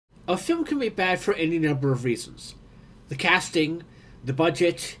A film can be bad for any number of reasons. The casting, the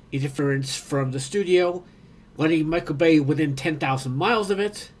budget, interference from the studio, letting Michael Bay within 10,000 miles of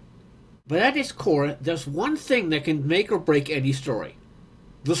it. But at its core, there's one thing that can make or break any story.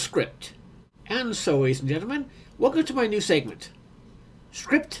 The script. And so, ladies and gentlemen, welcome to my new segment.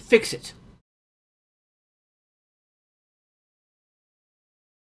 Script Fix It.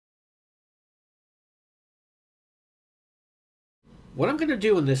 What I'm going to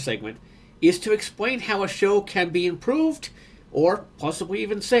do in this segment is to explain how a show can be improved, or possibly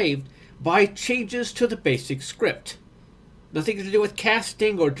even saved, by changes to the basic script. Nothing to do with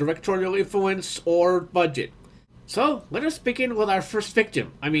casting or directorial influence or budget. So, let us begin with our first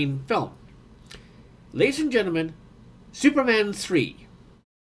film. Ladies and gentlemen, Superman 3.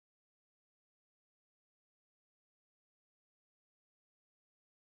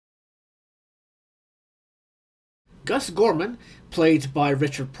 Gus Gorman, played by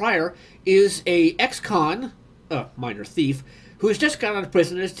Richard Pryor, is a ex-con, minor thief, who has just got out of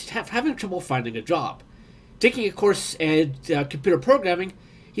prison and is having trouble finding a job. Taking a course in computer programming,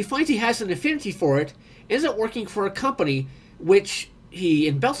 he finds he has an affinity for it, ends up working for a company which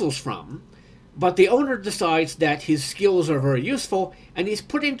he embezzles from, but the owner decides that his skills are very useful, and he's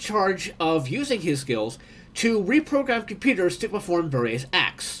put in charge of using his skills to reprogram computers to perform various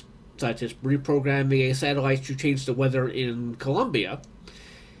acts, such as reprogramming a satellite to change the weather in Colombia,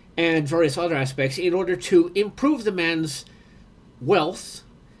 and various other aspects in order to improve the man's wealth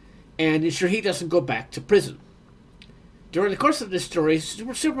and ensure he doesn't go back to prison. During the course of this story,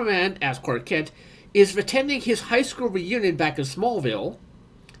 Superman, as Clark Kent, is attending his high school reunion back in Smallville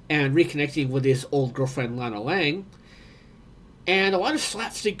and reconnecting with his old girlfriend Lana Lang, and a lot of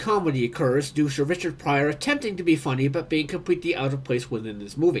slapstick comedy occurs due to Richard Pryor attempting to be funny but being completely out of place within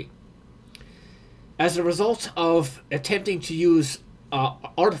this movie. As a result of attempting to use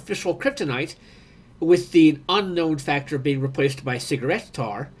artificial kryptonite, with the unknown factor being replaced by cigarette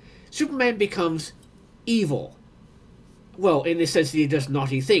tar, Superman becomes evil. Well, in the sense that he does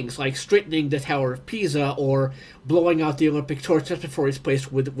naughty things, like straightening the Tower of Pisa or blowing out the Olympic torch just before he's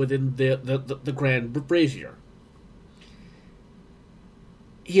placed within the Grand Brazier.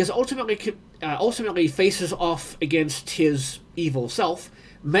 He is ultimately faces off against his evil self,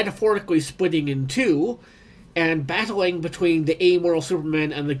 metaphorically splitting in two, and battling between the amoral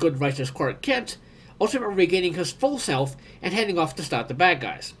Superman and the good righteous Clark Kent, ultimately regaining his full self and heading off to stop the bad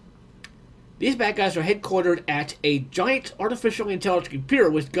guys. These bad guys are headquartered at a giant artificially intelligent computer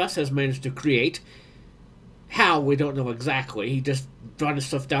which Gus has managed to create. How, we don't know exactly. He just brought his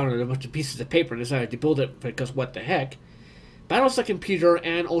stuff down on a bunch of pieces of paper and decided to build it because what the heck. Battles the computer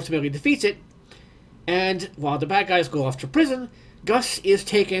and ultimately defeats it. And while the bad guys go off to prison, Gus is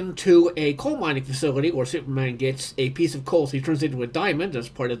taken to a coal mining facility where Superman gets a piece of coal so he turns into a diamond as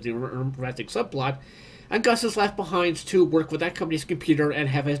part of the romantic subplot, and Gus is left behind to work with that company's computer and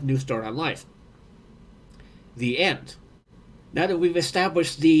have his new start on life. The end. Now that we've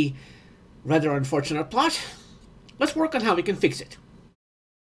established the rather unfortunate plot, let's work on how we can fix it.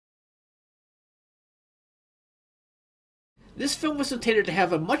 This film was intended to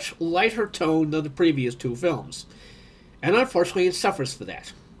have a much lighter tone than the previous two films, and unfortunately it suffers for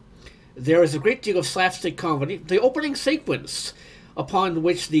that. There is a great deal of slapstick comedy. The opening sequence, upon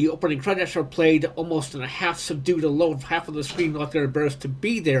which the opening credits are played almost in a half-subdued, alone half of the screen like they're embarrassed to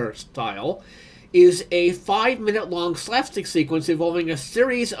be there style, is a 5-minute-long slapstick sequence involving a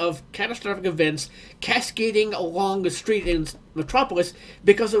series of catastrophic events cascading along the street in Metropolis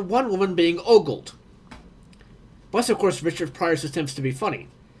because of one woman being ogled. Plus, of course, Richard Pryor's attempts to be funny.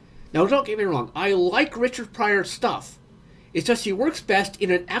 Now, don't get me wrong, I like Richard Pryor's stuff. It's just he works best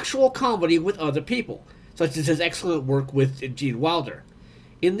in an actual comedy with other people, such as his excellent work with Gene Wilder.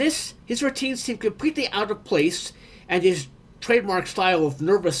 In this, his routines seem completely out of place, and his trademark style of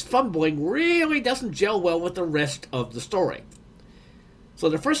nervous fumbling really doesn't gel well with the rest of the story. So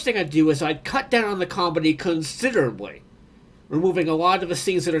the first thing I'd do is I'd cut down on the comedy considerably, removing a lot of the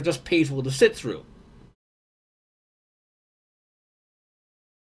scenes that are just painful to sit through.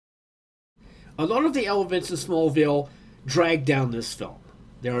 A lot of the elements in Smallville drag down this film.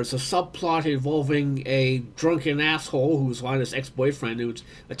 There is a subplot involving a drunken asshole who's Lana's ex-boyfriend who's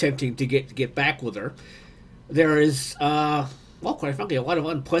attempting to get back with her. There is, well, quite frankly, a lot of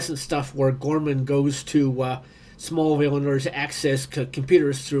unpleasant stuff where Gorman goes to Smallville in order to access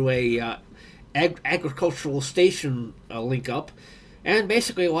computers through a agricultural station link-up, and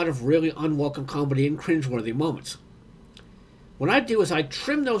basically a lot of really unwelcome comedy and cringeworthy moments. What I do is I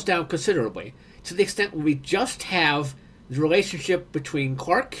trim those down considerably, to the extent where we just have the relationship between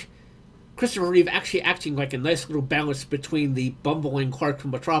Clark Christopher Reeve actually acting like a nice little balance between the bumbling Clark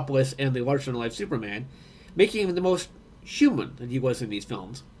from Metropolis and the larger-than-life Superman, making him the most human that he was in these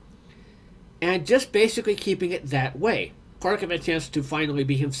films. And just basically keeping it that way. Clark had a chance to finally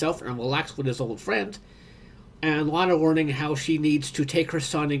be himself and relax with his old friend, and Lana learning how she needs to take her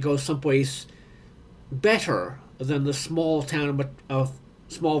son and go someplace better than the small town of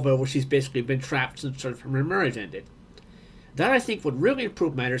Smallville, where she's basically been trapped since her marriage ended. That, I think, would really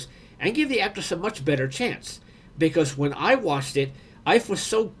improve matters and give the actress a much better chance, because when I watched it, I was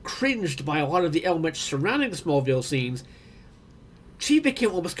so cringed by a lot of the elements surrounding the Smallville scenes, she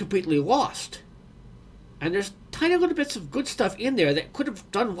became almost completely lost. And there's tiny little bits of good stuff in there that could have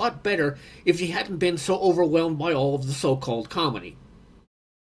done a lot better if she hadn't been so overwhelmed by all of the so-called comedy.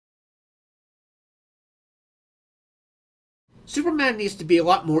 Superman needs to be a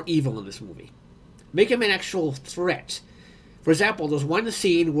lot more evil in this movie. Make him an actual threat. For example, there's one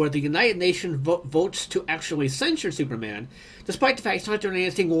scene where the United Nations votes to actually censure Superman, despite the fact he's not doing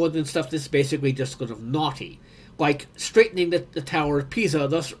anything more than stuff that's basically just sort of naughty. Like straightening the Tower of Pisa,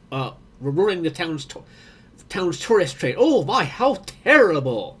 thus ruining the town's tourist trade. Oh my, how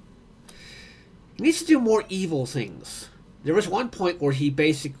terrible! He needs to do more evil things. There was one point where he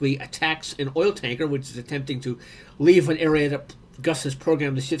basically attacks an oil tanker, which is attempting to leave an area that Gus has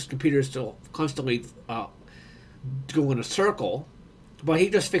programmed the ship's computers to constantly go in a circle, but he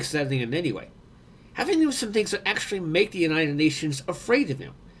just fixes that thing anyway. Having to do some things that actually make the United Nations afraid of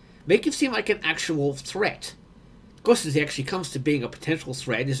him. Make him seem like an actual threat. Of course, as he actually comes to being a potential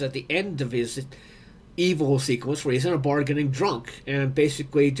threat is at the end of his evil sequence where he's in a bar getting drunk and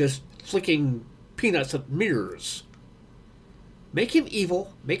basically just flicking peanuts at mirrors. Make him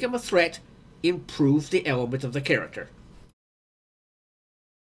evil, make him a threat, improve the element of the character.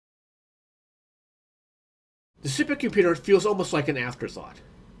 The supercomputer feels almost like an afterthought.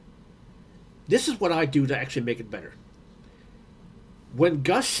 This is what I do to actually make it better. When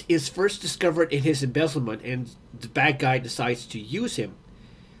Gus is first discovered in his embezzlement and the bad guy decides to use him,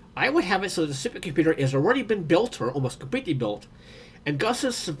 I would have it so the supercomputer has already been built, or almost completely built, and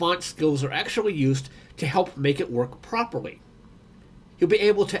Gus's savant skills are actually used to help make it work properly. He'll be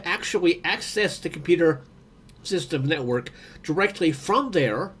able to actually access the computer system network directly from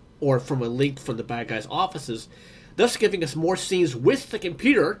there, or from a link from the bad guy's offices, thus giving us more scenes with the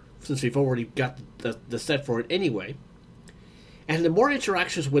computer, since we've already got the set for it anyway. And the more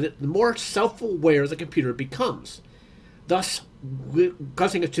interactions with it, the more self-aware the computer becomes, thus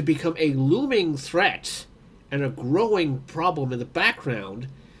causing it to become a looming threat and a growing problem in the background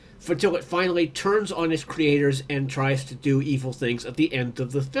until it finally turns on its creators and tries to do evil things at the end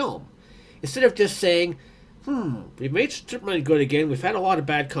of the film. Instead of just saying, we've made Superman good again, we've had a lot of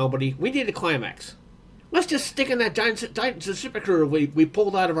bad comedy, we need a climax. Let's just stick in that giant supercomputer we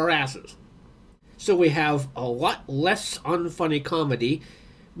pulled out of our asses. So we have a lot less unfunny comedy,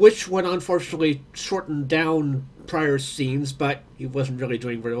 which would unfortunately shorten down prior scenes, but he wasn't really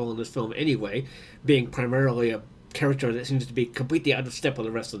doing very well in this film anyway, being primarily a character that seems to be completely out of step with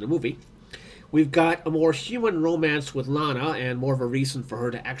the rest of the movie. We've got a more human romance with Lana, and more of a reason for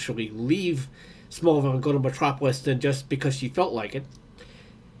her to actually leave Smallville and go to Metropolis than just because she felt like it.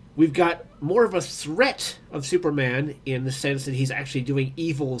 We've got more of a threat of Superman in the sense that he's actually doing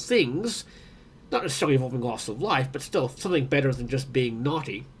evil things, not necessarily involving loss of life, but still something better than just being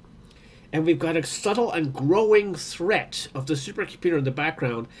naughty. And we've got a subtle and growing threat of the supercomputer in the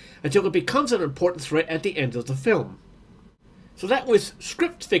background until it becomes an important threat at the end of the film. So that was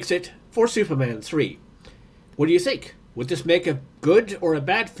Script Fix-It for Superman 3. What do you think? Would this make a good or a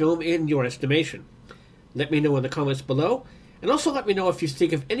bad film in your estimation? Let me know in the comments below, and also let me know if you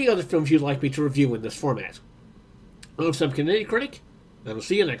think of any other films you'd like me to review in this format. I'm Sam Kennedy Critic, and I'll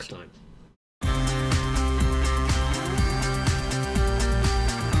see you next time.